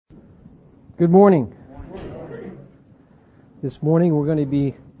Good morning. This morning we're going to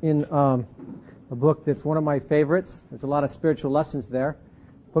be in a book that's one of my favorites. There's a lot of spiritual lessons there.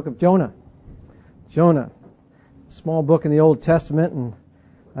 Book of Jonah. Jonah. Small book in the Old Testament, and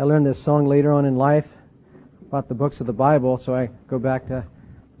I learned this song later on in life about the books of the Bible, so I go back to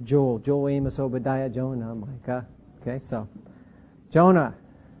Joel, Amos, Obadiah, Jonah, Micah. Okay, so Jonah.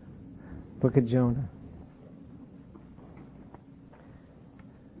 Book of Jonah.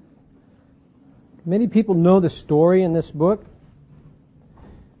 Many people know the story in this book.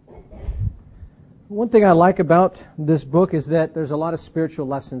 One thing I like about this book is that there's a lot of spiritual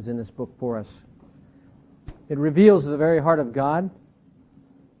lessons in this book for us. It reveals the very heart of God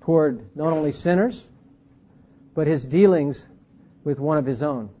toward not only sinners, but His dealings with one of His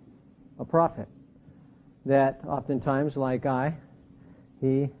own, a prophet, that oftentimes, like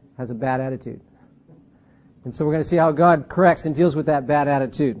he has a bad attitude. And so we're going to see how God corrects and deals with that bad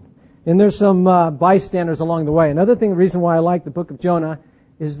attitude. And there's some bystanders along the way. Another thing, the reason why I like the book of Jonah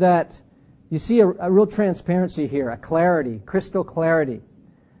is that you see a real transparency here, a clarity, crystal clarity.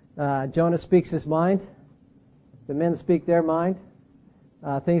 Jonah speaks his mind. The men speak their mind.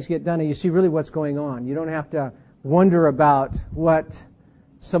 Things get done, and you see really what's going on. You don't have to wonder about what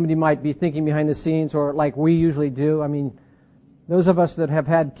somebody might be thinking behind the scenes, or like we usually do. I mean, those of us that have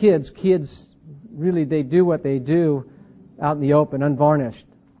had kids really, they do what they do out in the open, unvarnished.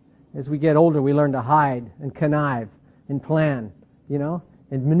 As we get older, we learn to hide and connive and plan, and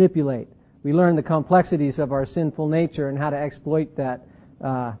manipulate. We learn the complexities of our sinful nature and how to exploit that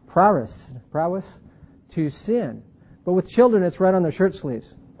prowess to sin. But with children, it's right on their shirt sleeves.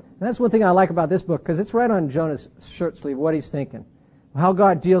 And that's one thing I like about this book, because it's right on Jonah's shirt sleeve, what he's thinking, how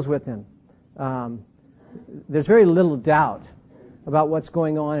God deals with him. There's very little doubt about what's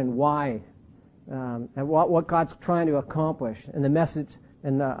going on and why, and what God's trying to accomplish, and the message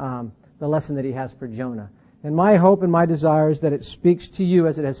and the lesson that He has for Jonah. And my hope and my desire is that it speaks to you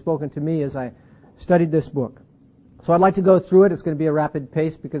as it has spoken to me as I studied this book. So I'd like to go through it. It's going to be a rapid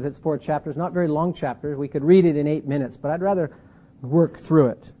pace because it's 4 chapters, not very long chapters. We could read it in 8 minutes, but I'd rather work through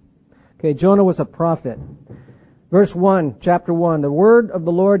it. Okay, Jonah was a prophet. Verse 1, chapter 1. The word of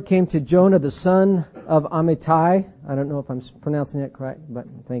the Lord came to Jonah, the son of Amittai. I don't know if I'm pronouncing it correct, but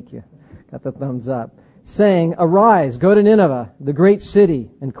thank you. Got the thumbs up. Saying, Arise, go to Nineveh, the great city,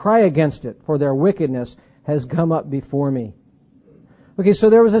 and cry against it, for their wickedness has come up before me. Okay, so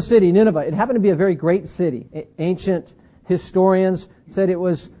there was a city, Nineveh. It happened to be a very great city. Ancient historians said it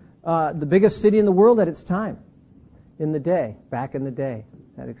was the biggest city in the world at its time, back in the day,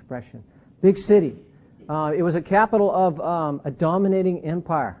 that expression. Big city. It was a capital of a dominating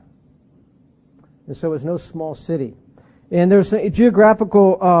empire. And so it was no small city. And there's a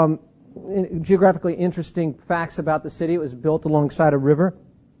geographically interesting facts about the city. It was built alongside a river.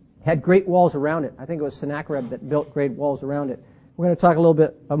 Had great walls around it. I think it was Sennacherib that built great walls around it. We're going to talk a little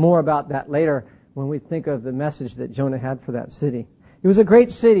bit more about that later when we think of the message that Jonah had for that city. It was a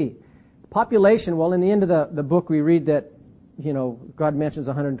great city. Population, well, in the end of the book we read that, God mentions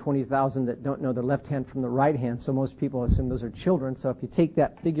 120,000 that don't know the left hand from the right hand, so most people assume those are children. So if you take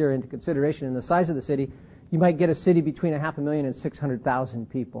that figure into consideration in the size of the city, you might get a city between 500,000 and 600,000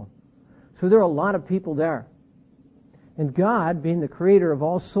 people. So there are a lot of people there. And God, being the creator of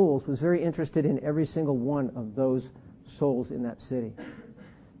all souls, was very interested in every single one of those souls in that city.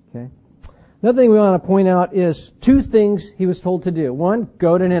 Okay. Another thing we want to point out is 2 things he was told to do. 1,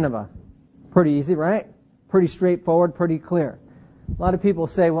 go to Nineveh. Pretty easy, right? Pretty straightforward, pretty clear. A lot of people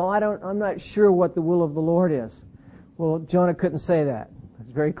say, well, I'm not sure what the will of the Lord is. Well, Jonah couldn't say that.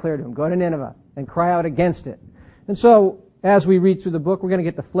 It's very clear to him. Go to Nineveh and cry out against it. And so, as we read through the book, we're going to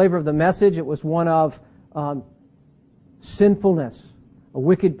get the flavor of the message. It was one of sinfulness, a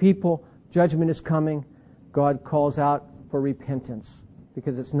wicked people. Judgment is coming. God calls out for repentance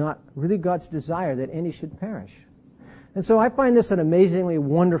because it's not really God's desire that any should perish. And so I find this an amazingly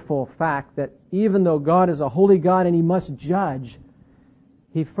wonderful fact that even though God is a holy God and He must judge,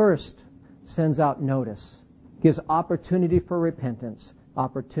 He first sends out notice, gives opportunity for repentance,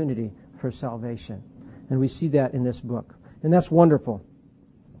 opportunity for salvation. And we see that in this book. And that's wonderful.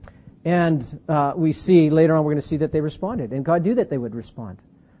 And we see later on, we're going to see that they responded. And God knew that they would respond.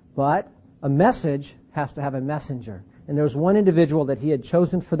 But a message has to have a messenger. And there was one individual that He had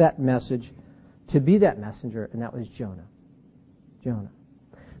chosen for that message to be that messenger, and that was Jonah. Jonah.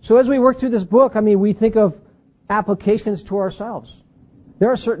 So as we work through this book, we think of applications to ourselves. There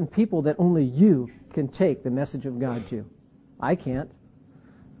are certain people that only you can take the message of God to. I can't.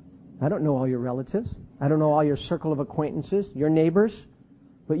 I don't know all your relatives. I don't know all your circle of acquaintances, your neighbors,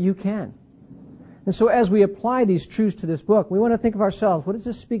 but you can. And so as we apply these truths to this book, we want to think of ourselves, what is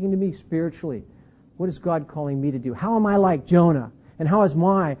this speaking to me spiritually? What is God calling me to do? How am I like Jonah? And how is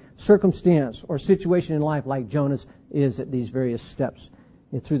my circumstance or situation in life like Jonah's is at these various steps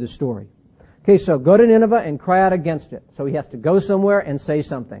through the story? Okay, so go to Nineveh and cry out against it. So he has to go somewhere and say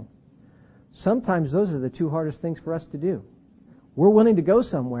something. Sometimes those are the two hardest things for us to do. We're willing to go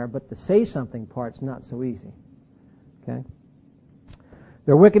somewhere, but the say something part's not so easy. Okay?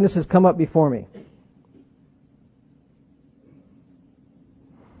 Their wickedness has come up before me.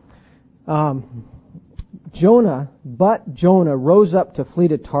 Jonah rose up to flee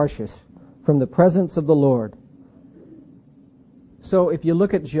to Tarshish from the presence of the Lord. So if you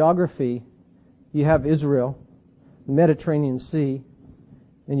look at geography, you have Israel, the Mediterranean Sea,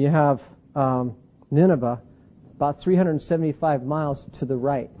 and you have Nineveh, about 375 miles to the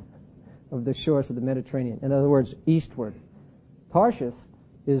right of the shores of the Mediterranean. In other words, eastward. Tarshish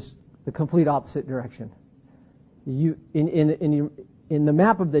is the complete opposite direction. In the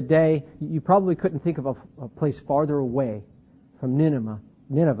map of the day, you probably couldn't think of a place farther away from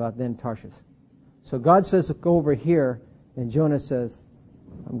Nineveh than Tarshish. So God says, go over here, and Jonah says,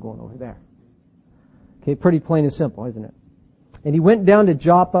 I'm going over there. Okay, pretty plain and simple, isn't it? And he went down to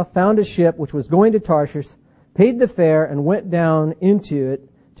Joppa, found a ship which was going to Tarshish, paid the fare, and went down into it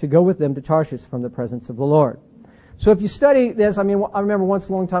to go with them to Tarshish from the presence of the Lord. So if you study this, I remember once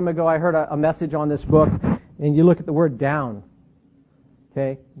a long time ago I heard a message on this book, and you look at the word down.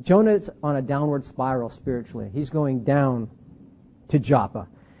 Okay? Jonah's on a downward spiral spiritually. He's going down to Joppa.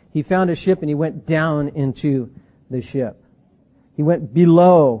 He found a ship and he went down into the ship. He went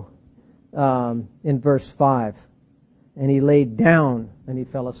below in verse 5. And he laid down and he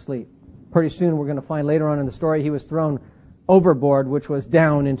fell asleep. Pretty soon we're going to find later on in the story he was thrown overboard, which was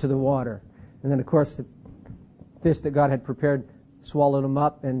down into the water. And then of course the fish that God had prepared swallowed him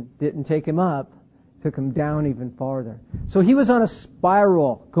up and didn't take him up. Took him down even farther. So he was on a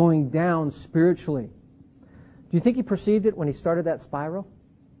spiral going down spiritually. Do you think he perceived it when he started that spiral?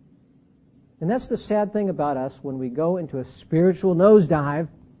 And that's the sad thing about us. When we go into a spiritual nosedive,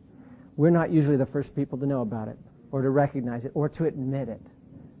 we're not usually the first people to know about it or to recognize it or to admit it.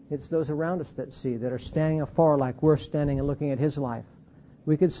 It's those around us that see, that are standing afar like we're standing and looking at his life.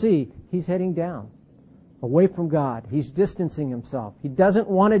 We could see he's heading down. Away from God. He's distancing himself. He doesn't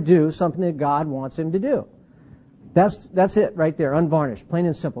want to do something that God wants him to do. That's it right there, unvarnished, plain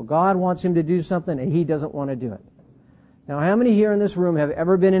and simple. God wants him to do something and he doesn't want to do it. Now, how many here in this room have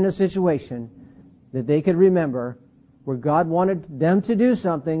ever been in a situation that they could remember where God wanted them to do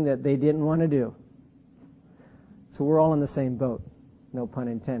something that they didn't want to do? So we're all in the same boat. No pun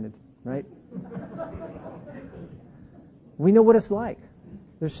intended, right? We know what it's like.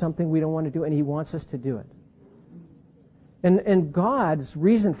 There's something we don't want to do, and he wants us to do it. And God's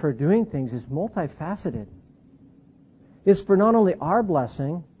reason for doing things is multifaceted. It's for not only our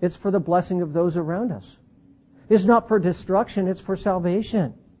blessing, it's for the blessing of those around us. It's not for destruction, it's for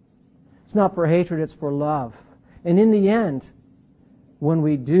salvation. It's not for hatred, it's for love. And in the end, when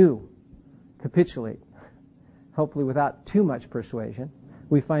we do capitulate, hopefully without too much persuasion,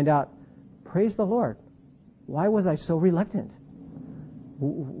 we find out, praise the Lord, why was I so reluctant?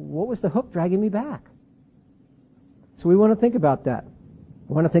 What was the hook dragging me back? So we want to think about that.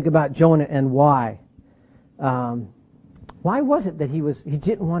 We want to think about Jonah and why. Why was it that he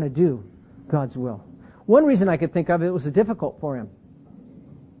didn't want to do God's will? One reason I could think of, it was difficult for him.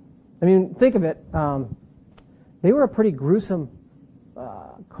 I mean, think of it. They were a pretty gruesome,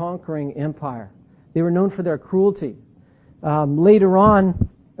 conquering empire. They were known for their cruelty. Later on,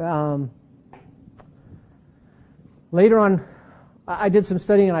 I did some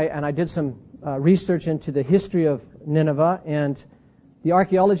studying and I did some research into the history of Nineveh, and the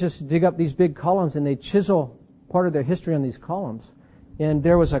archaeologists dig up these big columns and they chisel part of their history on these columns. And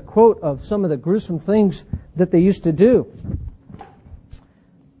there was a quote of some of the gruesome things that they used to do.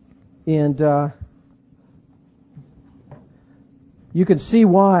 And you can see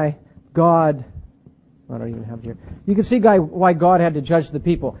why God, I don't even have it here. You can see why God had to judge the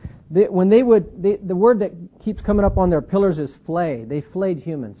people. The word that keeps coming up on their pillars is flay. They flayed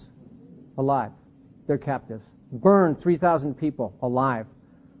humans alive. They're captives. Burned 3,000 people alive.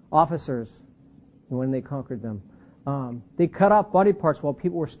 Officers, when they conquered them. They cut off body parts while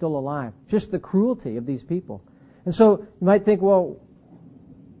people were still alive. Just the cruelty of these people. And so you might think, well,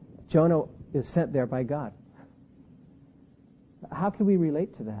 Jonah is sent there by God. How can we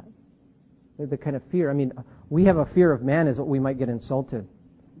relate to that? The kind of fear. I mean, we have a fear of man is that we might get insulted.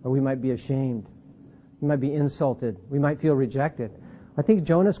 Or we might be ashamed. We might be insulted. We might feel rejected. I think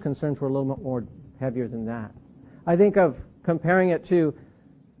Jonah's concerns were a little bit more heavier than that. I think of comparing it to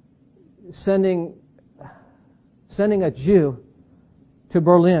sending a Jew to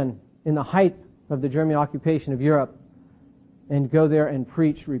Berlin in the height of the German occupation of Europe and go there and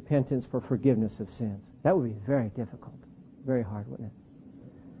preach repentance for forgiveness of sins. That would be very difficult, very hard, wouldn't it?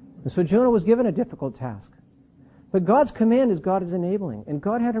 And so Jonah was given a difficult task. But God's command is God is enabling, and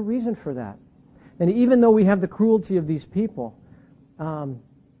God had a reason for that. And even though we have the cruelty of these people,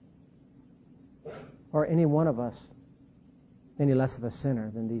 or any one of us any less of a sinner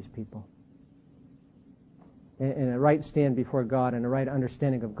than these people? And a right stand before God and a right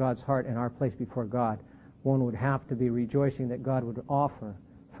understanding of God's heart and our place before God, one would have to be rejoicing that God would offer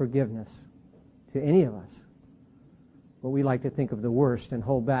forgiveness to any of us. But we like to think of the worst and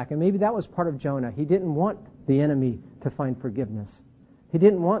hold back. And maybe that was part of Jonah. He didn't want the enemy to find forgiveness. He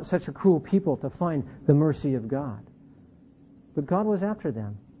didn't want such a cruel people to find the mercy of God. But God was after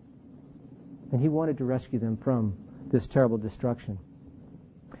them. And He wanted to rescue them from this terrible destruction.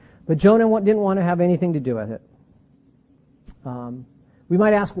 But Jonah didn't want to have anything to do with it. We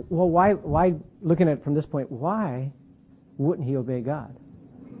might ask, well, why, looking at it from this point, why wouldn't he obey God?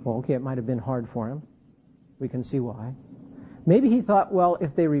 Well, okay, it might have been hard for him. We can see why. Maybe he thought, well,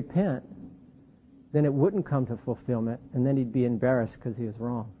 if they repent, then it wouldn't come to fulfillment, and then he'd be embarrassed because he was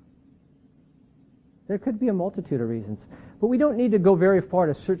wrong. There could be a multitude of reasons. But we don't need to go very far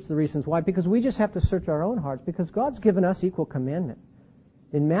to search the reasons why, because we just have to search our own hearts, because God's given us equal commandment.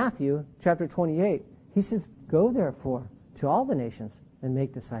 In Matthew chapter 28, He says, "Go therefore to all the nations and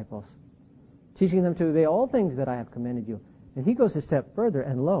make disciples, teaching them to obey all things that I have commanded you." And He goes a step further,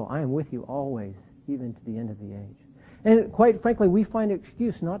 "And lo, I am with you always, even to the end of the age." And quite frankly, we find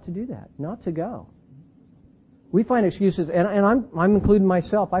excuse not to do that, not to go. We find excuses, and I'm including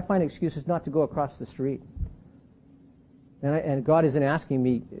myself, I find excuses not to go across the street. And God isn't asking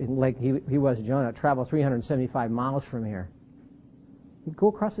me, like He was Jonah, travel 375 miles from here. You go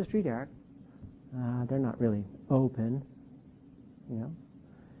across the street, Eric. They're not really open, you know.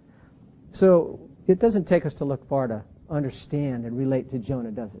 So it doesn't take us to look far to understand and relate to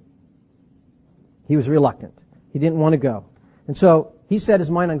Jonah, does it? He was reluctant. He didn't want to go. And so he set his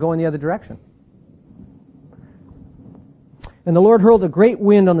mind on going the other direction. And the Lord hurled a great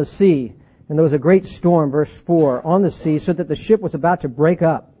wind on the sea, and there was a great storm, verse 4, on the sea, so that the ship was about to break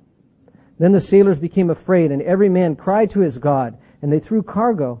up. Then the sailors became afraid, and every man cried to his God, and they threw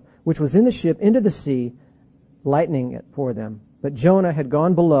cargo, which was in the ship, into the sea, lightening it for them. But Jonah had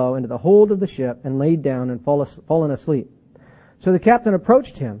gone below into the hold of the ship and laid down and fallen asleep. So the captain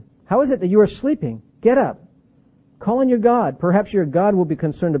approached him. "How is it that you are sleeping? Get up. Call on your God. Perhaps your God will be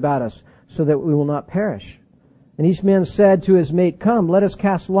concerned about us, so that we will not perish." And each man said to his mate, "Come, let us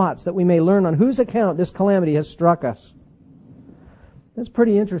cast lots, that we may learn on whose account this calamity has struck us." That's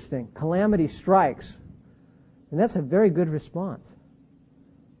pretty interesting. Calamity strikes. And that's a very good response.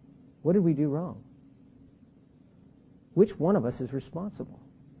 What did we do wrong? Which one of us is responsible?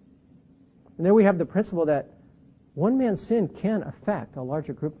 And there we have the principle that one man's sin can affect a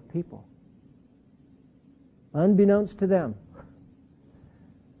larger group of people, unbeknownst to them.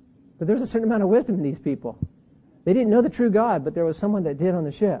 But there's a certain amount of wisdom in these people. They didn't know the true God, but there was someone that did on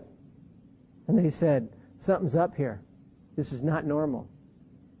the ship. And they said, something's up here. This is not normal.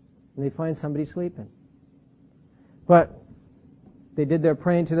 And they find somebody sleeping. But they did their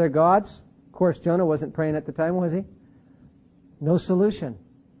praying to their gods. Of course, Jonah wasn't praying at the time, was he? No solution.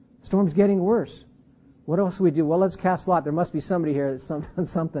 Storm's getting worse. What else do we do? Well, let's cast lot. There must be somebody here that's done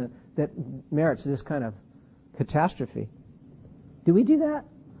something that merits this kind of catastrophe. Do we do that?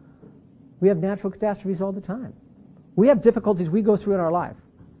 We have natural catastrophes all the time. We have difficulties we go through in our life.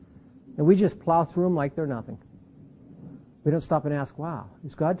 And we just plow through them like they're nothing. We don't stop and ask, wow,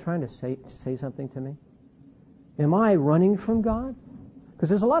 is God trying to say something to me? Am I running from God? Because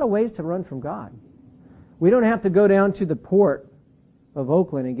there's a lot of ways to run from God. We don't have to go down to the port of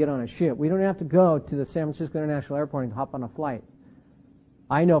Oakland and get on a ship. We don't have to go to the San Francisco International Airport and hop on a flight.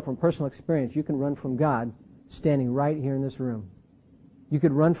 I know from personal experience you can run from God standing right here in this room. You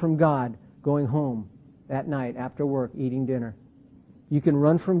could run from God going home at night after work, eating dinner. You can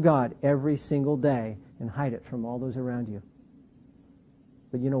run from God every single day and hide it from all those around you.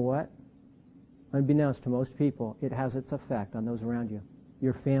 But you know what? Unbeknownst to most people, it has its effect on those around you,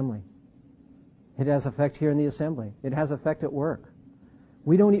 your family. It has effect here in the assembly. It has effect at work.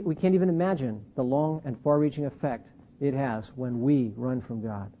 We can't even imagine the long and far-reaching effect it has when we run from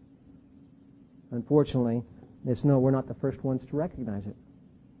God. Unfortunately, we're not the first ones to recognize it.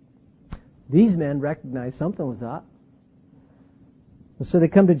 These men recognized something was up. And so they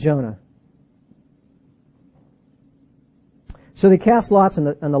come to Jonah. So they cast lots, and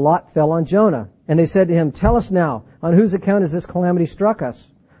the lot fell on Jonah. And they said to him, "Tell us now, on whose account has this calamity struck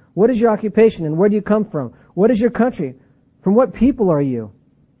us? What is your occupation and where do you come from? What is your country? From what people are you?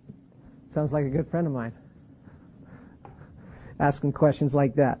 Sounds like a good friend of mine. Asking questions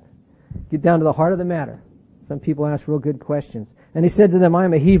like that. Get down to the heart of the matter. Some people ask real good questions. And he said to them, I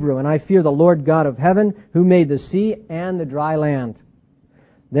am a Hebrew, and I fear the Lord God of heaven, who made the sea and the dry land.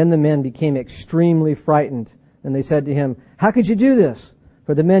 Then the men became extremely frightened, and they said to him, how could you do this?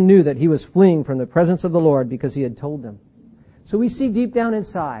 For the men knew that he was fleeing from the presence of the Lord because he had told them. So we see deep down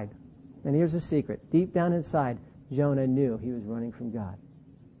inside, and here's the secret, deep down inside, Jonah knew he was running from God.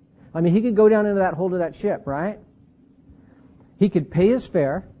 I mean, he could go down into that hold of that ship, right? He could pay his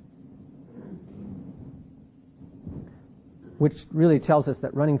fare, which really tells us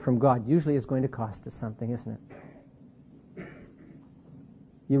that running from God usually is going to cost us something, isn't it?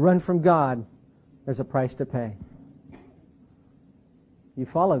 You run from God, there's a price to pay. You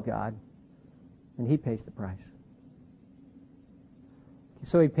follow God, and he pays the price.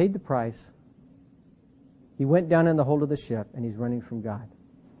 So he paid the price. He went down in the hold of the ship, and he's running from God.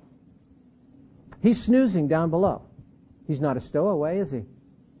 He's snoozing down below. He's not a stowaway, is he?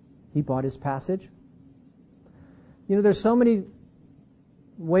 He bought his passage. You know, there's so many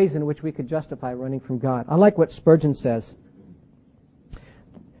ways in which we could justify running from God. I like what Spurgeon says.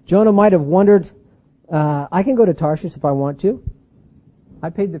 Jonah might have wondered, I can go to Tarshish if I want to.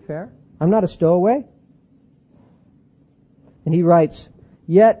 I paid the fare. I'm not a stowaway. And he writes,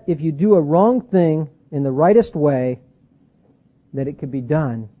 yet if you do a wrong thing in the rightest way that it could be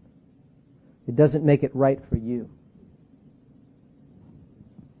done, it doesn't make it right for you.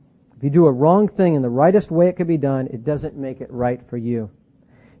 If you do a wrong thing in the rightest way it could be done, it doesn't make it right for you.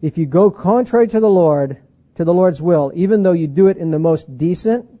 If you go contrary to the Lord's will, even though you do it in the most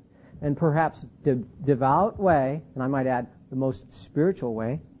decent and perhaps devout way, and I might add, the most spiritual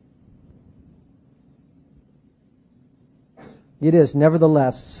way, it is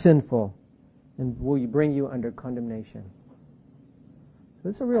nevertheless sinful and will bring you under condemnation.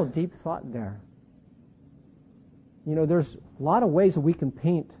 There's a real deep thought there. You know, there's a lot of ways that we can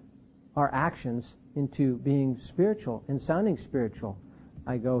paint our actions into being spiritual and sounding spiritual.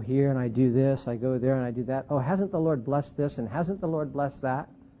 I go here and I do this, I go there and I do that. Oh, hasn't the Lord blessed this and hasn't the Lord blessed that?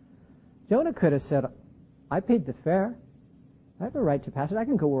 Jonah could have said, I paid the fare. I have a right to pass it. I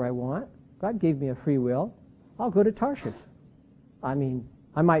can go where I want. God gave me a free will. I'll go to Tarshish. I mean,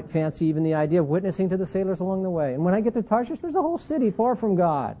 I might fancy even the idea of witnessing to the sailors along the way. And when I get to Tarshish, there's a whole city far from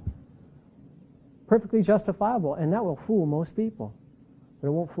God. Perfectly justifiable. And that will fool most people. But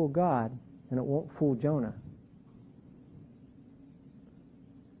it won't fool God, and it won't fool Jonah.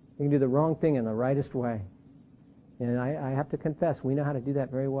 You can do the wrong thing in the rightest way. And I have to confess, we know how to do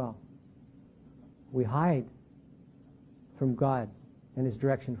that very well. We hide from God and his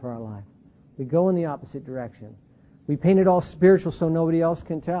direction for our life. We go in the opposite direction. We paint it all spiritual so nobody else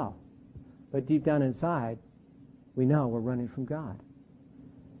can tell. But deep down inside, we know we're running from God.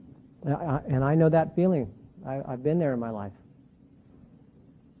 And I know that feeling. I've been there in my life.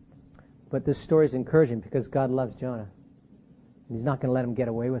 But this story is encouraging because God loves Jonah. And he's not going to let him get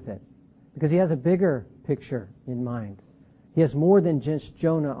away with it. Because he has a bigger picture in mind. He has more than just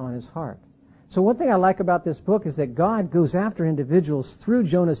Jonah on his heart. So one thing I like about this book is that God goes after individuals through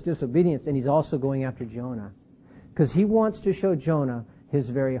Jonah's disobedience, and he's also going after Jonah. Because he wants to show Jonah his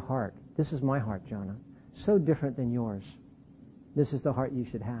very heart. This is my heart, Jonah. So different than yours. This is the heart you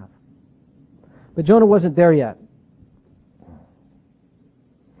should have. But Jonah wasn't there yet.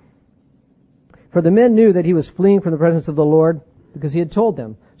 For the men knew that he was fleeing from the presence of the Lord because he had told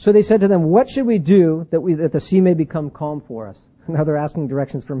them. So they said to them, what should we do that the sea may become calm for us? Now they're asking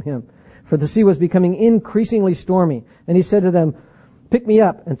directions from him. For the sea was becoming increasingly stormy. And he said to them, pick me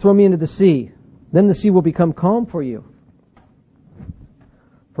up and throw me into the sea. Then the sea will become calm for you.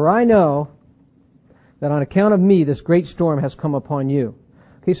 For I know that on account of me this great storm has come upon you.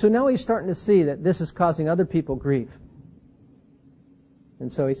 Okay, so now he's starting to see that this is causing other people grief.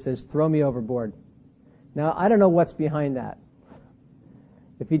 And so he says, throw me overboard. Now, I don't know what's behind that.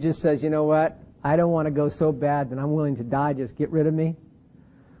 If he just says, you know what, I don't want to go so bad that I'm willing to die, just get rid of me.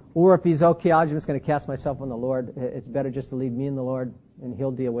 Or if he's, okay, I'm just going to cast myself on the Lord. It's better just to leave me in the Lord, and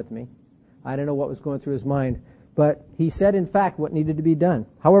he'll deal with me. I don't know what was going through his mind. But he said, in fact, what needed to be done.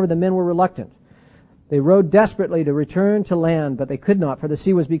 However, the men were reluctant. They rowed desperately to return to land, but they could not, for the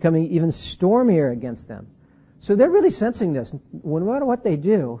sea was becoming even stormier against them. So they're really sensing this. No matter what they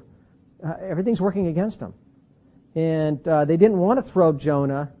do, everything's working against them. And they didn't want to throw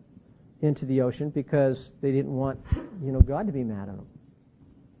Jonah into the ocean because they didn't want, God to be mad at them.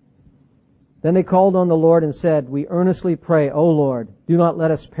 Then they called on the Lord and said, we earnestly pray, O Lord, do not let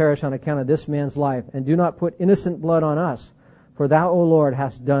us perish on account of this man's life, and do not put innocent blood on us. For thou, O Lord,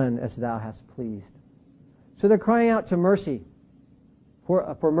 hast done as thou hast pleased. So they're crying out to mercy,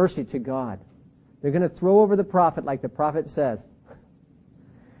 for mercy to God. They're going to throw over the prophet like the prophet says.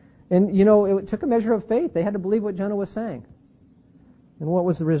 And, it took a measure of faith. They had to believe what Jonah was saying. And what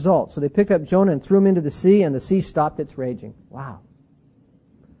was the result? So they picked up Jonah and threw him into the sea, and the sea stopped its raging. Wow.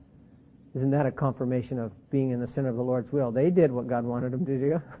 Isn't that a confirmation of being in the center of the Lord's will? They did what God wanted them to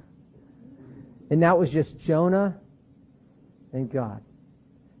do. And that was just Jonah and God.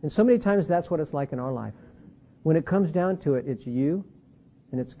 And so many times that's what it's like in our life. When it comes down to it, it's you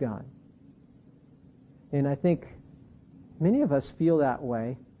and it's God. And I think many of us feel that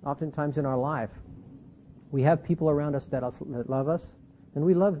way oftentimes in our life. We have people around us that love us, and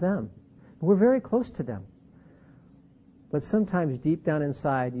we love them. We're very close to them. But sometimes deep down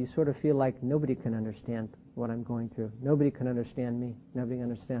inside, you sort of feel like nobody can understand what I'm going through. Nobody can understand me. Nobody can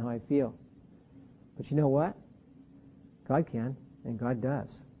understand how I feel. But you know what? God can, and God does.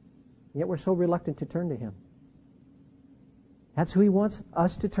 Yet we're so reluctant to turn to Him. That's who He wants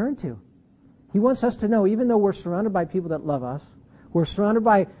us to turn to. He wants us to know, even though we're surrounded by people that love us, we're surrounded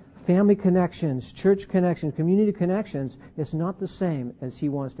by family connections, church connections, community connections, it's not the same as He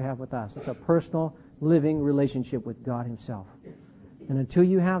wants to have with us. It's a personal, living relationship with God Himself. And until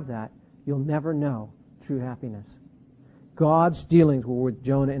you have that, you'll never know true happiness. God's dealings were with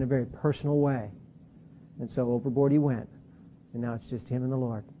Jonah in a very personal way. And so overboard he went. And now it's just him and the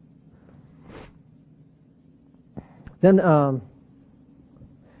Lord. Then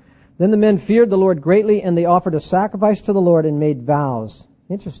the men feared the Lord greatly, and they offered a sacrifice to the Lord and made vows.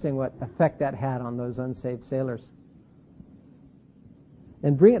 Interesting what effect that had on those unsaved sailors.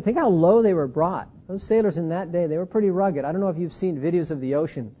 And think how low they were brought. Those sailors in that day, they were pretty rugged. I don't know if you've seen videos of the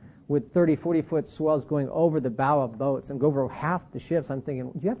ocean with 30, 40-foot swells going over the bow of boats and go over half the ships. I'm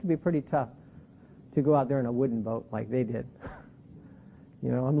thinking, you have to be pretty tough to go out there in a wooden boat like they did.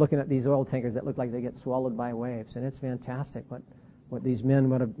 I'm looking at these oil tankers that look like they get swallowed by waves, and it's fantastic what these men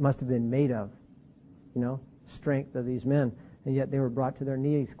must have been made of. Strength of these men. And yet they were brought to their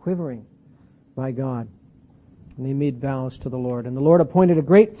knees, quivering by God. And they made vows to the Lord. And the Lord appointed a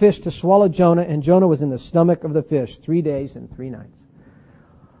great fish to swallow Jonah, and Jonah was in the stomach of the fish 3 days and 3 nights.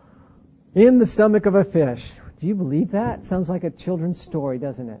 In the stomach of a fish. Do you believe that? Sounds like a children's story,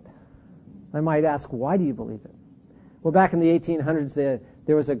 doesn't it? I might ask, why do you believe it? Well, back in the 1800s,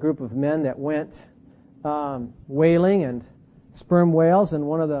 there was a group of men that went whaling and sperm whales, and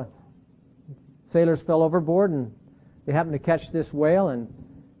one of the sailors fell overboard, and they happened to catch this whale and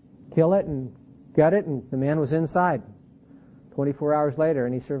kill it and gut it, and the man was inside 24 hours later,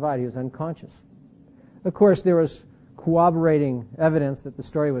 and he survived. He was unconscious. Of course, there was corroborating evidence that the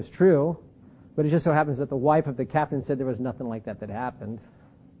story was true, but it just so happens that the wife of the captain said there was nothing like that happened.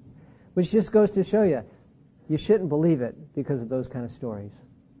 Which just goes to show you, you shouldn't believe it because of those kind of stories.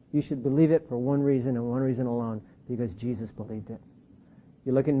 You should believe it for one reason and one reason alone, because Jesus believed it.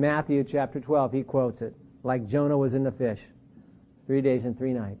 You look in Matthew chapter 12, he quotes it, like Jonah was in the fish, 3 days and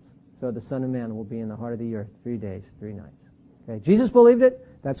 3 nights. So the Son of Man will be in the heart of the earth 3 days, 3 nights. Okay, Jesus believed it.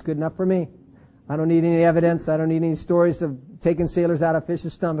 That's good enough for me. I don't need any evidence. I don't need any stories of taking sailors out of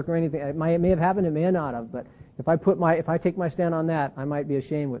fish's stomach or anything. It may have happened, it may not have, but if I take my stand on that, I might be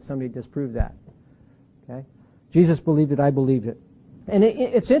ashamed when somebody disproved that. Okay? Jesus believed it, I believed it. And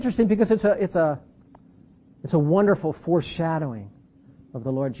it's interesting because it's a wonderful foreshadowing of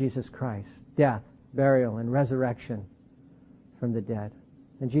the Lord Jesus Christ, death, burial, and resurrection from the dead.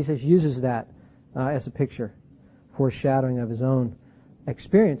 And Jesus uses that as a picture, foreshadowing of his own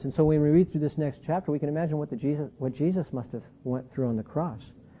experience. And so when we read through this next chapter, we can imagine what Jesus must have went through on the cross.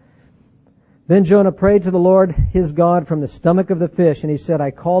 Then Jonah prayed to the Lord his God from the stomach of the fish, and he said,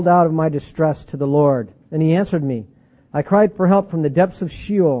 I called out of my distress to the Lord, and he answered me. I cried for help from the depths of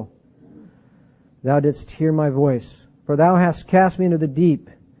Sheol. Thou didst hear my voice, for thou hast cast me into the deep,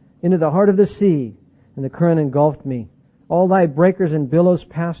 into the heart of the sea, and the current engulfed me. All thy breakers and billows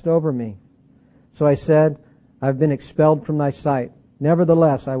passed over me. So I said, I have been expelled from thy sight.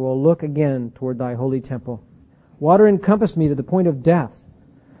 Nevertheless, I will look again toward thy holy temple. Water encompassed me to the point of death.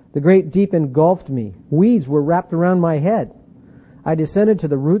 The great deep engulfed me. Weeds were wrapped around my head. I descended to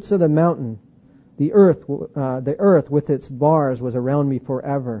the roots of the mountain. The earth with its bars was around me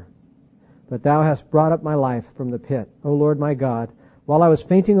forever. But thou hast brought up my life from the pit, O Lord my God. While I was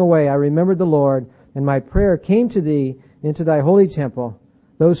fainting away, I remembered the Lord, and my prayer came to thee into thy holy temple.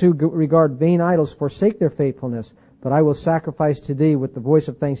 Those who regard vain idols forsake their faithfulness, but I will sacrifice to thee with the voice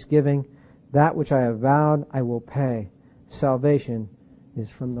of thanksgiving. That which I have vowed I will pay. Salvation is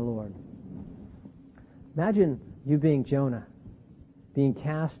from the Lord. Imagine you being Jonah, being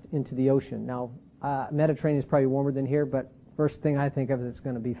cast into the ocean. Now, Mediterranean is probably warmer than here, but First thing I think of is it's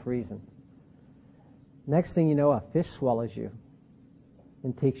going to be freezing. Next thing you know, a fish swallows you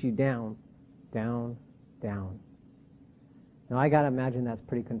and takes you down, down, down. Now, I got to imagine that's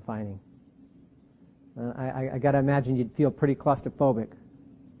pretty confining. I got to imagine you'd feel pretty claustrophobic.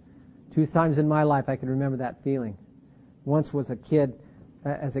 2 times in my life I can remember that feeling. Once was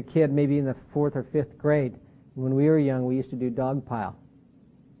as a kid, maybe in the 4th or 5th grade, when we were young, we used to do dog pile.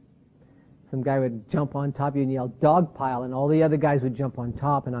 Some guy would jump on top of you and yell, dog pile, and all the other guys would jump on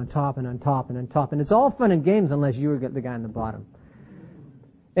top and on top and on top and on top. And it's all fun and games unless you were the guy on the bottom.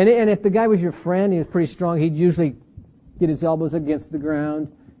 And if the guy was your friend, he was pretty strong, he'd usually get his elbows against the ground,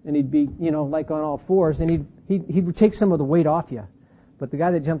 and he'd be, like on all fours, and he would take some of the weight off you. But the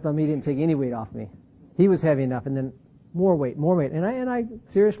guy that jumped on me didn't take any weight off me. He was heavy enough, and then more weight. And I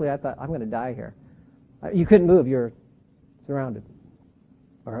seriously, I thought, I'm going to die here. You couldn't move, you're surrounded.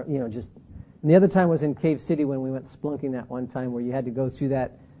 Or, just... And the other time was in Cave City when we went splunking that one time where you had to go through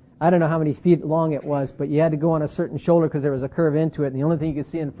that. I don't know how many feet long it was, but you had to go on a certain shoulder because there was a curve into it, and the only thing you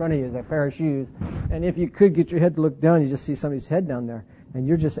could see in front of you is a pair of shoes. And if you could get your head to look down, you just see somebody's head down there, and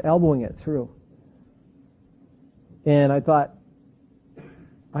you're just elbowing it through. And I thought,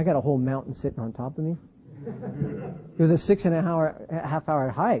 I got a whole mountain sitting on top of me. It was a 6.5 hour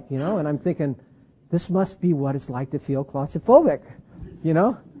hike, and I'm thinking, this must be what it's like to feel claustrophobic,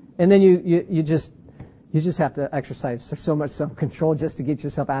 And then you just have to exercise so much self-control just to get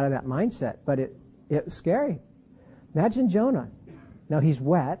yourself out of that mindset. But it's scary. Imagine Jonah. Now he's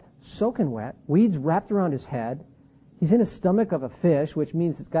wet, soaking wet, weeds wrapped around his head. He's in the stomach of a fish, which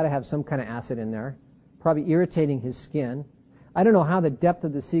means it's got to have some kind of acid in there, probably irritating his skin. I don't know how the depth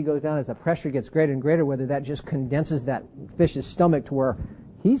of the sea goes down as the pressure gets greater and greater, whether that just condenses that fish's stomach to where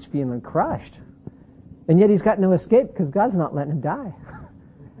he's feeling crushed. And yet he's got no escape because God's not letting him die.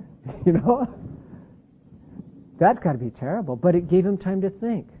 That's got to be terrible. But it gave him time to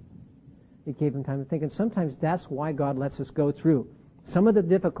think. And sometimes that's why God lets us go through some of the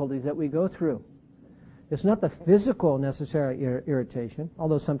difficulties that we go through. It's not the physical necessary irritation,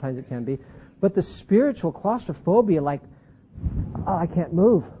 although sometimes it can be, but the spiritual claustrophobia, like, I can't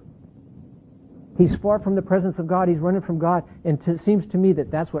move. He's far from the presence of God. He's running from God. And it seems to me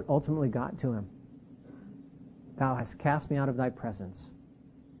that that's what ultimately got to him. Thou hast cast me out of thy presence.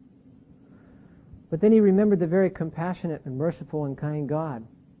 But then he remembered the very compassionate and merciful and kind God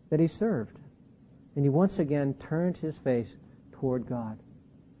that he served. And he once again turned his face toward God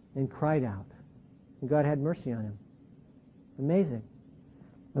and cried out. And God had mercy on him. Amazing.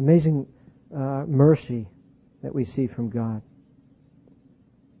 Amazing mercy that we see from God.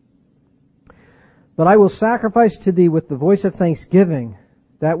 But I will sacrifice to thee with the voice of thanksgiving.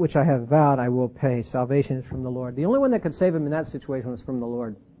 That which I have vowed I will pay. Salvation is from the Lord. The only one that could save him in that situation was from the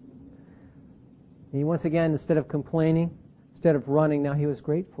Lord. And he once again, instead of complaining, instead of running, now he was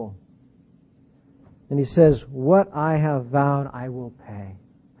grateful. And he says, what I have vowed I will pay.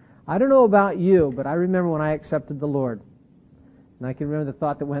 I don't know about you, but I remember when I accepted the Lord. And I can remember the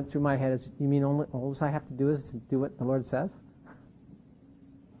thought that went through my head is, you mean all I have to do is to do what the Lord says?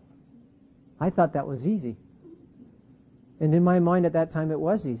 I thought that was easy. And in my mind at that time it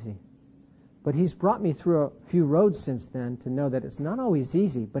was easy. But he's brought me through a few roads since then to know that it's not always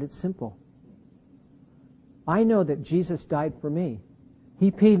easy, but it's simple. I know that Jesus died for me. He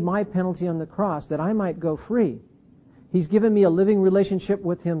paid my penalty on the cross that I might go free. He's given me a living relationship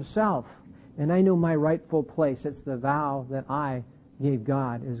with himself. And I know my rightful place. It's the vow that I gave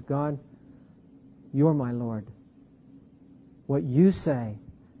God is, God, you're my Lord. What you say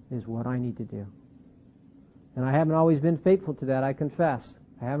is what I need to do. And I haven't always been faithful to that, I confess.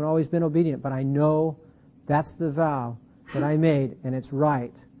 I haven't always been obedient, but I know that's the vow that I made, and it's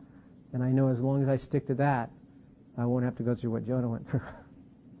right. And I know as long as I stick to that, I won't have to go through what Jonah went through.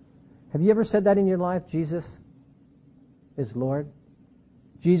 Have you ever said that in your life? Jesus is Lord.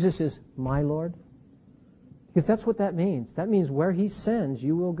 Jesus is my Lord. Because that's what that means. That means where he sends,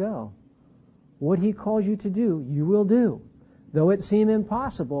 you will go. What he calls you to do, you will do. Though it seem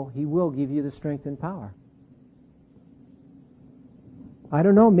impossible, he will give you the strength and power. I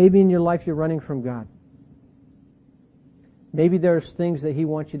don't know, maybe in your life you're running from God. Maybe there's things that he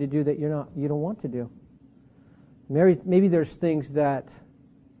wants you to do that you don't want to do. Maybe there's things that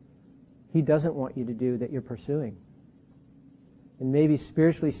he doesn't want you to do that you're pursuing. And maybe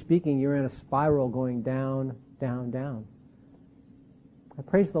spiritually speaking, you're in a spiral going down, down, down. I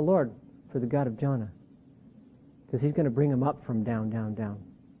praise the Lord for the God of Jonah, because he's going to bring him up from down, down, down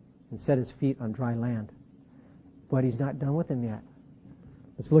and set his feet on dry land. But he's not done with him yet.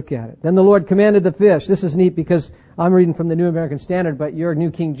 Let's look at it. Then the Lord commanded the fish. This is neat because I'm reading from the New American Standard, but your New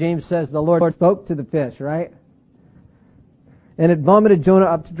King James says the Lord spoke to the fish, right? And it vomited Jonah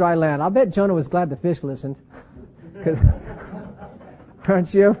up to dry land. I'll bet Jonah was glad the fish listened.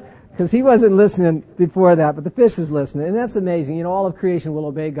 Aren't you? Because he wasn't listening before that, but the fish was listening. And that's amazing. You know, all of creation will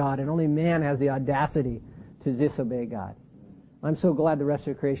obey God, and only man has the audacity to disobey God. I'm so glad the rest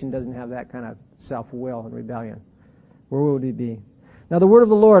of creation doesn't have that kind of self-will and rebellion. Where would we be? Now the word of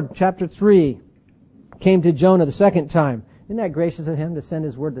the Lord, chapter 3, came to Jonah the second time. Isn't that gracious of him to send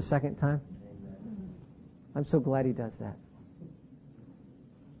his word the second time? I'm so glad he does that.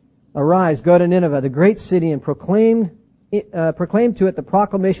 Arise, go to Nineveh, the great city, and proclaim to it the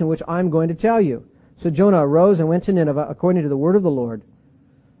proclamation which I'm going to tell you. So Jonah arose and went to Nineveh according to the word of the Lord.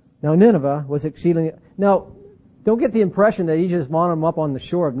 Now Nineveh was exceedingly... Now, don't get the impression that he just mounted him up on the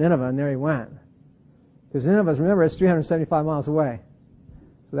shore of Nineveh and there he went. Because Nineveh, remember, it's 375 miles away.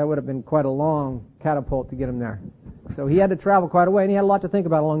 So that would have been quite a long catapult to get him there. So he had to travel quite a way, and he had a lot to think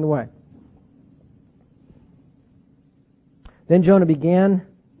about along the way. Then Jonah began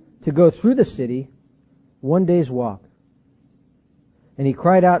to go through the city 1 day's walk. And he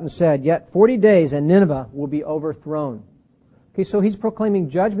cried out and said, Yet 40 days and Nineveh will be overthrown. Okay, so he's proclaiming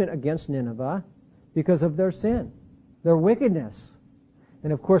judgment against Nineveh because of their sin, their wickedness.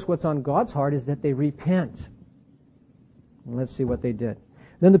 And of course what's on God's heart is that they repent. And let's see what they did.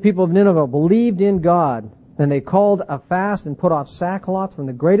 Then the people of Nineveh believed in God, and they called a fast and put off sackcloth from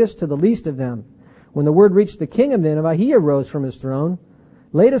the greatest to the least of them. When the word reached the king of Nineveh, he arose from his throne,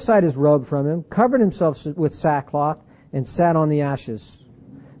 laid aside his robe from him, covered himself with sackcloth, and sat on the ashes.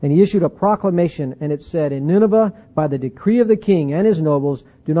 And he issued a proclamation, and it said, In Nineveh, by the decree of the king and his nobles,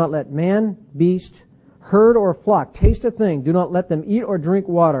 do not let man, beast, herd, or flock taste a thing. Do not let them eat or drink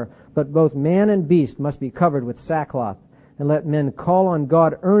water, but both man and beast must be covered with sackcloth. And let men call on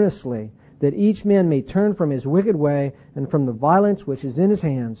God earnestly, that each man may turn from his wicked way and from the violence which is in his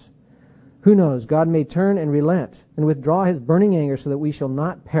hands. Who knows, God may turn and relent and withdraw his burning anger so that we shall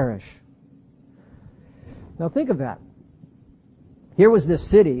not perish. Now think of that. Here was this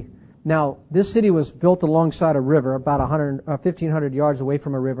city. Now, this city was built alongside a river, about 1,500 yards away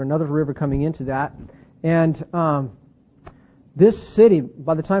from a river, another river coming into that. And this city,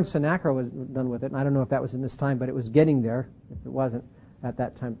 by the time Sennacherib was done with it, and I don't know if that was in this time, but it was getting there, if it wasn't at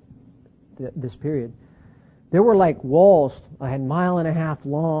that time, this period, there were like walls, I had 1.5 miles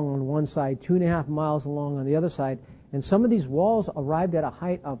long on one side, 2.5 miles long on the other side, and some of these walls arrived at a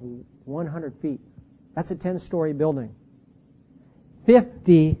height of 100 feet. That's a 10-story building.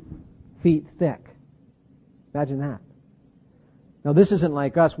 50 feet thick. Imagine that. Now this isn't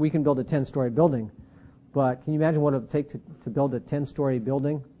like us, we can build a 10-story building, but can you imagine what it would take to build a 10-story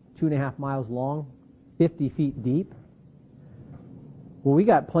building, 2.5 miles long, 50 feet deep? Well, we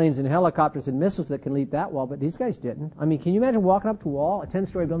got planes and helicopters and missiles that can leap that wall, but these guys didn't. I mean, can you imagine walking up to a wall, a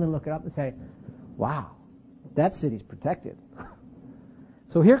 10-story building, look it up and say, wow, that city's protected.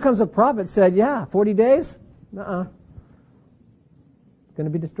 So here comes a prophet said, yeah, 40 days? It's going to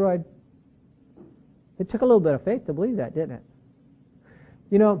be destroyed. It took a little bit of faith to believe that, didn't it?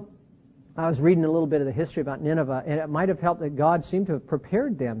 You know, I was reading a little bit of the history about Nineveh, and it might have helped that God seemed to have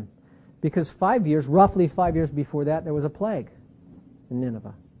prepared them, because roughly 5 years before that, there was a plague in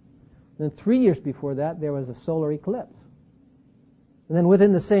Nineveh. And then 3 years before that, there was a solar eclipse. And then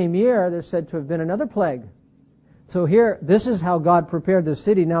within the same year, there's said to have been another plague. So here, this is how God prepared the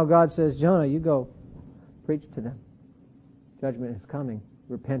city. Now God says, Jonah, you go preach to them. Judgment is coming.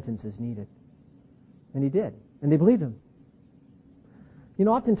 Repentance is needed. And he did. And they believed him. You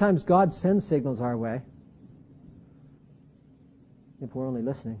know, oftentimes God sends signals our way, if we're only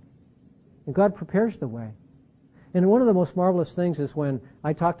listening. And God prepares the way. And one of the most marvelous things is when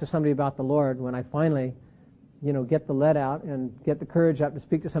I talk to somebody about the Lord, when I finally, get the lead out and get the courage up to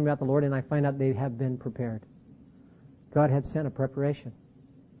speak to somebody about the Lord, and I find out they have been prepared. God had sent a preparation.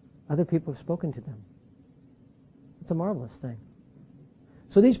 Other people have spoken to them. It's a marvelous thing.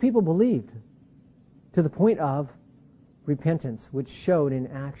 So these people believed to the point of repentance, which showed in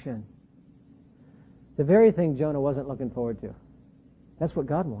action. The very thing Jonah wasn't looking forward to. That's what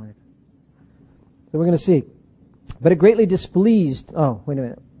God wanted. So we're going to see. But it greatly displeased,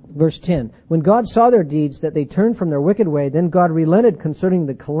 verse 10. When God saw their deeds, that they turned from their wicked way, then God relented concerning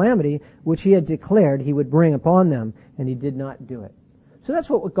the calamity which he had declared he would bring upon them, and he did not do it. So that's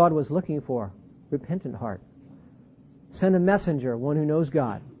what God was looking for. Repentant heart. Send a messenger, one who knows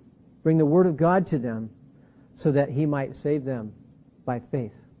God. Bring the word of God to them so that he might save them by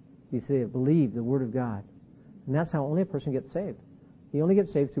faith. They believe the word of God. And that's how only a person gets saved. He only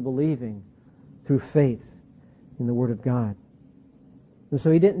gets saved through believing, through faith in the word of God. And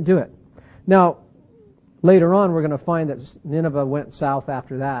so he didn't do it. Now, later on we're going to find that Nineveh went south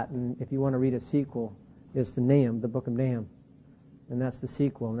after that. And if you want to read a sequel, it's the book of Nahum. And that's the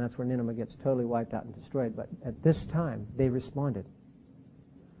sequel, and that's where Nineveh gets totally wiped out and destroyed. But at this time, they responded.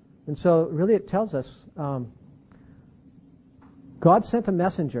 And so really it tells us God sent a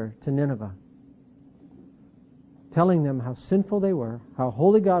messenger to Nineveh telling them how sinful they were, how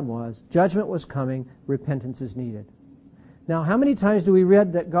holy God was, judgment was coming, repentance is needed. Now, how many times do we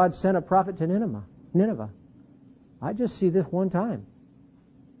read that God sent a prophet to Nineveh? I just see this one time.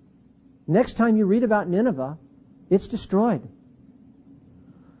 Next time you read about Nineveh, it's destroyed.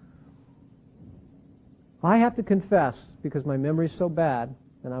 I have to confess, because my memory is so bad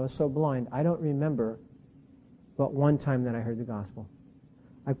and I was so blind, I don't remember but one time that I heard the gospel.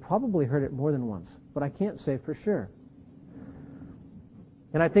 I probably heard it more than once, but I can't say for sure.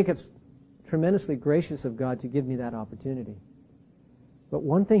 And I think it's tremendously gracious of God to give me that opportunity. But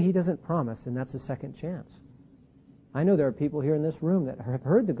one thing He doesn't promise, and that's a second chance. I know there are people here in this room that have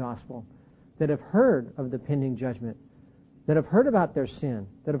heard the gospel, that have heard of the pending judgment, that have heard about their sin,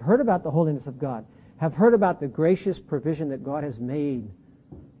 that have heard about the holiness of God, have heard about the gracious provision that God has made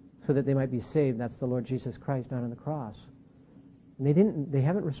so that they might be saved. That's the Lord Jesus Christ down on the cross. And they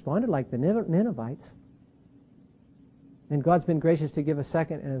haven't responded like the Ninevites. And God's been gracious to give a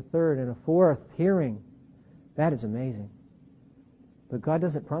second and a third and a fourth hearing. That is amazing. But God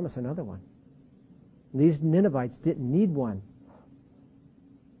doesn't promise another one. These Ninevites didn't need one.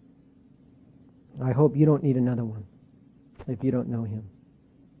 I hope you don't need another one if you don't know Him.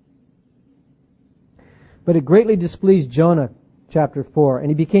 But it greatly displeased Jonah, chapter 4, and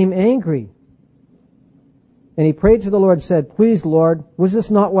he became angry. And he prayed to the Lord, said, "Please, Lord, was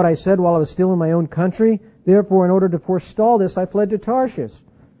this not what I said while I was still in my own country? Therefore, in order to forestall this, I fled to Tarshish.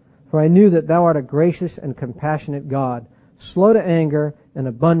 For I knew that thou art a gracious and compassionate God, slow to anger and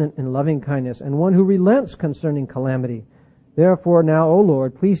abundant in loving kindness, and one who relents concerning calamity. Therefore now, O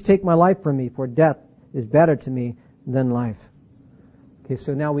Lord, please take my life from me, for death is better to me than life." Okay,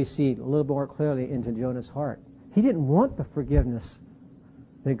 so now we see a little more clearly into Jonah's heart. He didn't want the forgiveness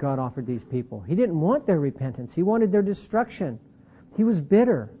that God offered these people. He didn't want their repentance. He wanted their destruction. He was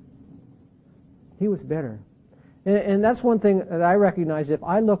bitter. He was bitter. And that's one thing that I recognize. If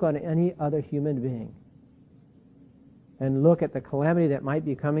I look on any other human being and look at the calamity that might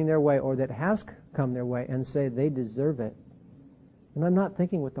be coming their way or that has come their way and say they deserve it, and I'm not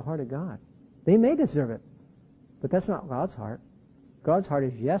thinking with the heart of God. They may deserve it, but that's not God's heart. God's heart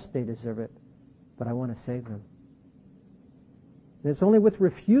is, yes, they deserve it, but I want to save them. And it's only with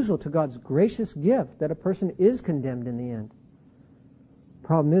refusal to God's gracious gift that a person is condemned in the end.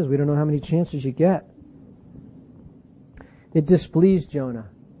 Problem is, we don't know how many chances you get. It displeased Jonah,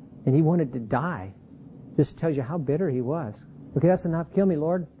 and he wanted to die. Just tells you how bitter he was. Okay, that's enough. Kill me,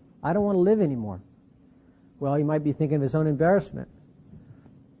 Lord. I don't want to live anymore. Well, he might be thinking of his own embarrassment.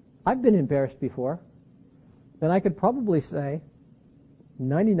 I've been embarrassed before, and I could probably say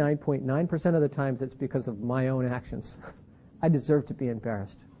 99.9% of the times it's because of my own actions. I deserve to be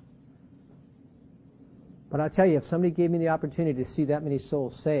embarrassed. But I'll tell you, if somebody gave me the opportunity to see that many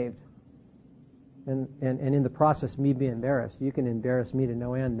souls saved, and in the process me be embarrassed, you can embarrass me to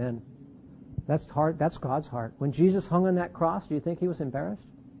no end then. That's hard. That's God's heart. When Jesus hung on that cross, do you think He was embarrassed?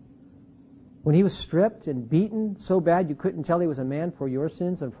 When He was stripped and beaten so bad you couldn't tell He was a man for your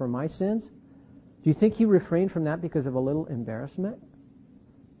sins and for my sins, do you think He refrained from that because of a little embarrassment?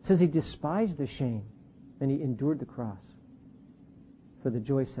 It says He despised the shame and He endured the cross for the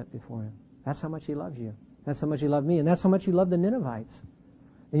joy set before Him. That's how much He loves you. That's how much He loved me, and that's how much He loved the Ninevites.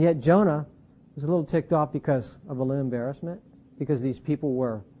 And yet Jonah was a little ticked off because of a little embarrassment, because these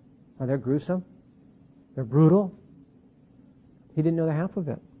people they're gruesome, they're brutal. He didn't know the half of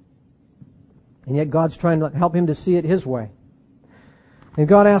it. And yet God's trying to help him to see it His way. And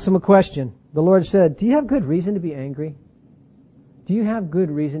God asked him a question. The Lord said, "Do you have good reason to be angry? Do you have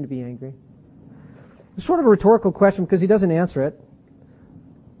good reason to be angry?" It's sort of a rhetorical question because He doesn't answer it.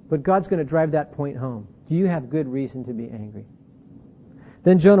 But God's going to drive that point home. Do you have good reason to be angry?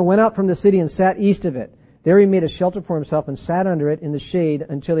 Then Jonah went out from the city and sat east of it. There he made a shelter for himself and sat under it in the shade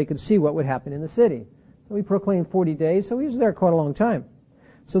until he could see what would happen in the city. So he proclaimed 40 days, so he was there quite a long time.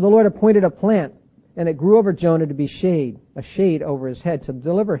 So the Lord appointed a plant, and it grew over Jonah to be a shade over his head to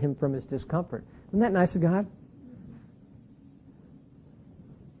deliver him from his discomfort. Isn't that nice of God?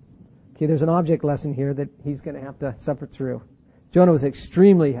 Okay, there's an object lesson here that he's going to have to suffer through. Jonah was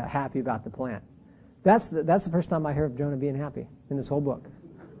extremely happy about the plant. That's the first time I heard of Jonah being happy in this whole book.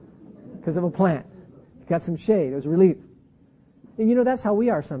 Because of a plant. He got some shade. It was relief. And that's how we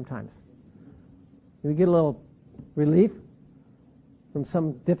are sometimes. We get a little relief from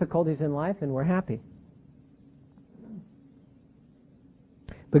some difficulties in life and we're happy.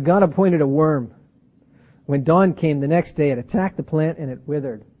 But God appointed a worm When dawn came the next day, it attacked the plant and it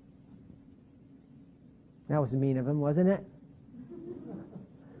withered. That was mean of him, wasn't it?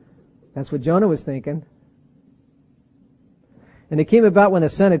 That's what Jonah was thinking. And it came about when the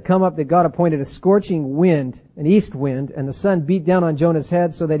sun had come up that God appointed a scorching wind, an east wind, and the sun beat down on Jonah's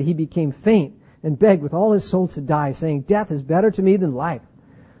head so that he became faint and begged with all his soul to die, saying, "Death is better to me than life."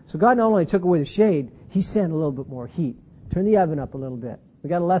 So God not only took away the shade, He sent a little bit more heat. Turn the oven up a little bit. We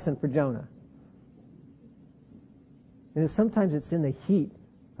got a lesson for Jonah. And sometimes it's in the heat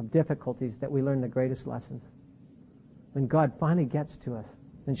of difficulties that we learn the greatest lessons. When God finally gets to us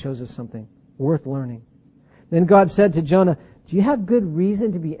and shows us something worth learning. Then God said to Jonah, "Do you have good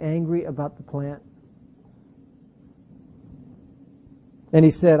reason to be angry about the plant?" And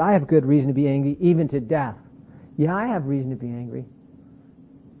he said, "I have good reason to be angry, even to death." Yeah, I have reason to be angry.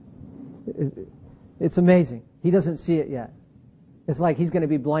 It's amazing. He doesn't see it yet. It's like he's going to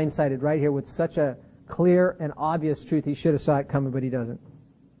be blindsided right here with such a clear and obvious truth. He should have saw it coming, but he doesn't.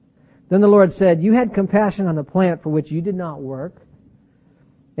 Then the Lord said, "You had compassion on the plant for which you did not work,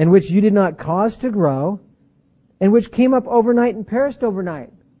 and which you did not cause to grow, and which came up overnight and perished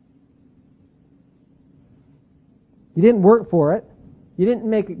overnight." You didn't work for it. You didn't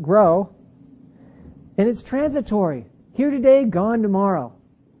make it grow. And it's transitory. Here today, gone tomorrow.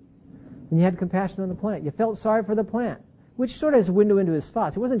 And you had compassion on the plant. You felt sorry for the plant, which sort of is a window into his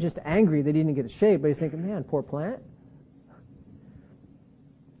thoughts. He wasn't just angry that he didn't get a shade, but he's thinking, man, poor plant.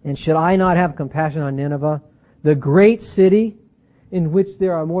 And should I not have compassion on Nineveh, the great city in which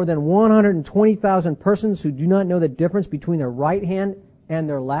there are more than 120,000 persons who do not know the difference between their right hand and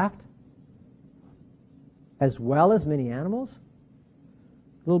their left, as well as many animals?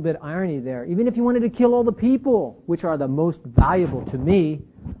 A little bit of irony there. Even if you wanted to kill all the people, which are the most valuable to me,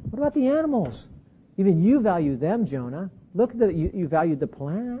 what about the animals? Even you value them, Jonah. Look, you valued the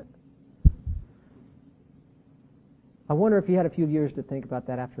plant. I wonder if he had a few years to think about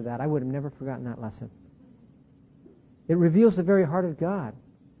that after that. I would have never forgotten that lesson. It reveals the very heart of God.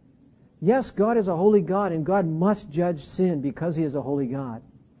 Yes, God is a holy God, and God must judge sin because He is a holy God.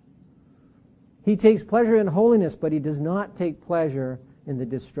 He takes pleasure in holiness, but He does not take pleasure in the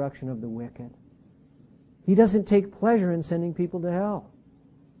destruction of the wicked. He doesn't take pleasure in sending people to hell.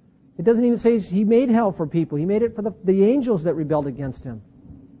 It doesn't even say He made hell for people. He made it for the angels that rebelled against Him.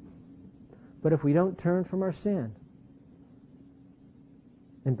 But if we don't turn from our sin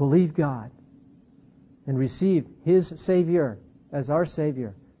and believe God and receive His Savior as our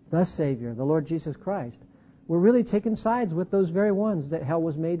Savior, the Lord Jesus Christ, we're really taking sides with those very ones that hell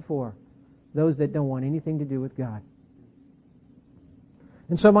was made for, those that don't want anything to do with God.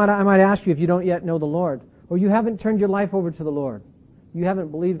 And so I might ask you, if you don't yet know the Lord, or you haven't turned your life over to the Lord, you haven't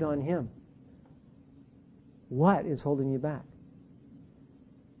believed on Him, what is holding you back?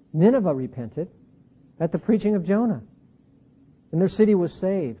 Nineveh repented at the preaching of Jonah, and their city was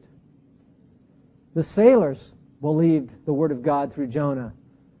saved. The sailors believed the word of God through Jonah,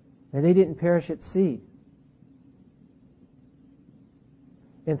 and they didn't perish at sea.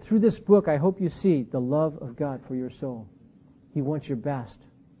 And through this book, I hope you see the love of God for your soul. He wants your best.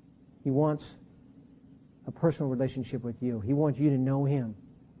 He wants a personal relationship with you. He wants you to know Him,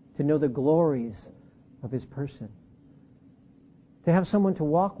 to know the glories of His person, to have someone to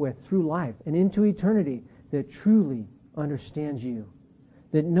walk with through life and into eternity that truly understands you,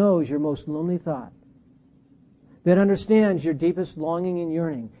 that knows your most lonely thought, that understands your deepest longing and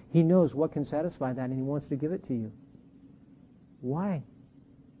yearning. He knows what can satisfy that, and He wants to give it to you. Why?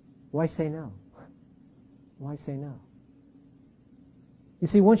 Why say no? Why say no? You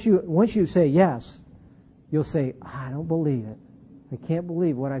see, once you say yes, you'll say, I don't believe it. I can't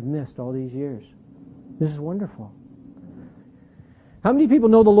believe what I've missed all these years. This is wonderful. How many people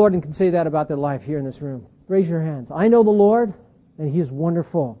know the Lord and can say that about their life here in this room? Raise your hands. I know the Lord, and He is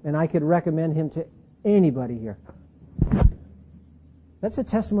wonderful, and I could recommend Him to anybody here. That's a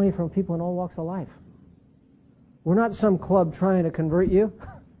testimony from people in all walks of life. We're not some club trying to convert you.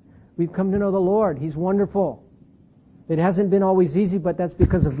 We've come to know the Lord. He's wonderful. It hasn't been always easy, but that's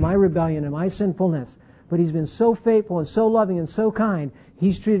because of my rebellion and my sinfulness. But He's been so faithful and so loving and so kind.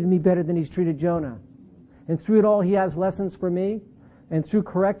 He's treated me better than He's treated Jonah. And through it all, He has lessons for me. And through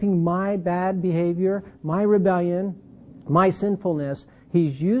correcting my bad behavior, my rebellion, my sinfulness,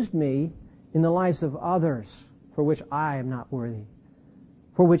 He's used me in the lives of others for which I am not worthy,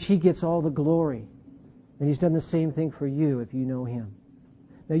 for which He gets all the glory. And He's done the same thing for you if you know Him.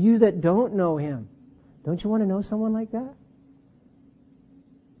 Now, you that don't know Him, don't you want to know someone like that?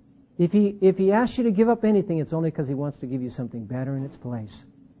 If he asks you to give up anything, it's only because He wants to give you something better in its place.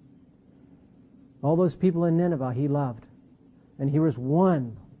 All those people in Nineveh He loved. And here was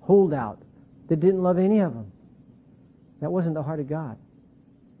one holdout that didn't love any of them. That wasn't the heart of God.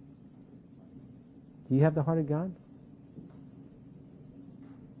 Do you have the heart of God?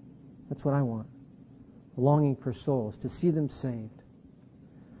 That's what I want. A longing for souls, to see them saved.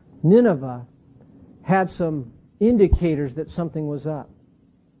 Nineveh had some indicators that something was up.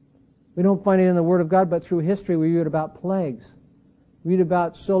 We don't find it in the Word of God, but through history we read about plagues. We read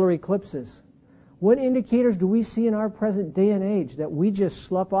about solar eclipses. What indicators do we see in our present day and age that we just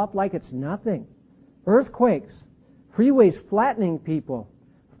slough off like it's nothing? Earthquakes, freeways flattening people,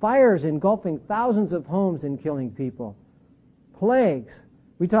 fires engulfing thousands of homes and killing people, plagues.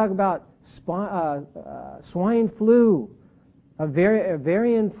 We talk about swine flu, a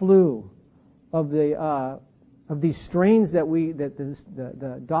varian flu of these strains that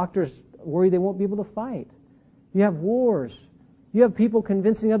the doctors worry they won't be able to fight. You have wars. You have people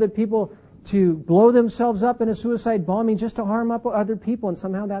convincing other people to blow themselves up in a suicide bombing just to harm up other people, and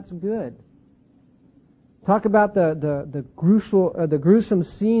somehow that's good. Talk about the gruesome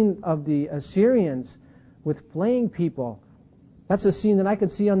scene of the Assyrians with flaying people. That's a scene that I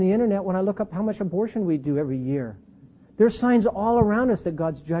could see on the internet when I look up how much abortion we do every year. There's signs all around us that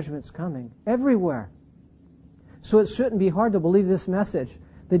God's judgment's coming, everywhere. So it shouldn't be hard to believe this message.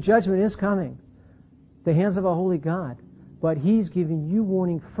 The judgment is coming. The hands of a holy God. But He's giving you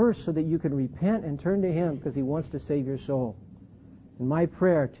warning first so that you can repent and turn to Him because He wants to save your soul. And my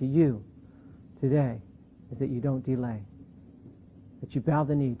prayer to you today is that you don't delay. That you bow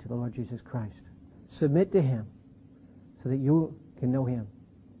the knee to the Lord Jesus Christ. Submit to Him so that you can know Him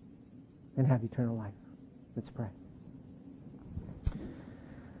and have eternal life. Let's pray.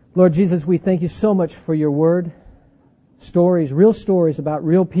 Lord Jesus, we thank You so much for Your Word. Stories, real stories about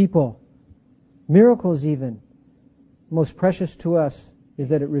real people. Miracles even. Most precious to us is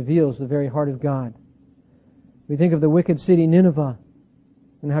that it reveals the very heart of God. We think of the wicked city Nineveh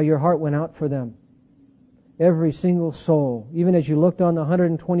and how Your heart went out for them. Every single soul, even as You looked on the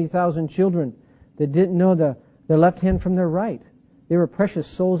 120,000 children that didn't know their left hand from their right. They were precious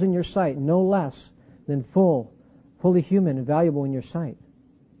souls in Your sight, no less than fully human and valuable in Your sight.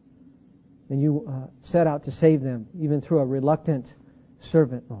 And You set out to save them, even through a reluctant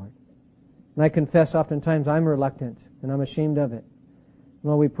servant, Lord. And I confess oftentimes I'm reluctant, and I'm ashamed of it.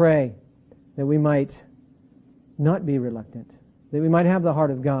 Lord, we pray that we might not be reluctant, that we might have the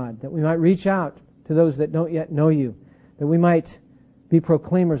heart of God, that we might reach out to those that don't yet know You, that we might be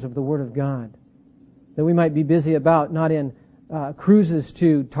proclaimers of the Word of God, that we might be busy about, not in cruises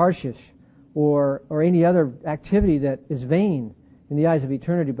to Tarshish or any other activity that is vain in the eyes of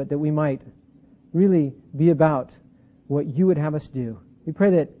eternity, but that we might really be about what You would have us do. We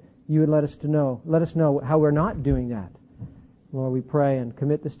pray that You would let us know how we're not doing that. Lord, we pray and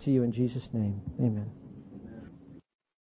commit this to You in Jesus' name. Amen.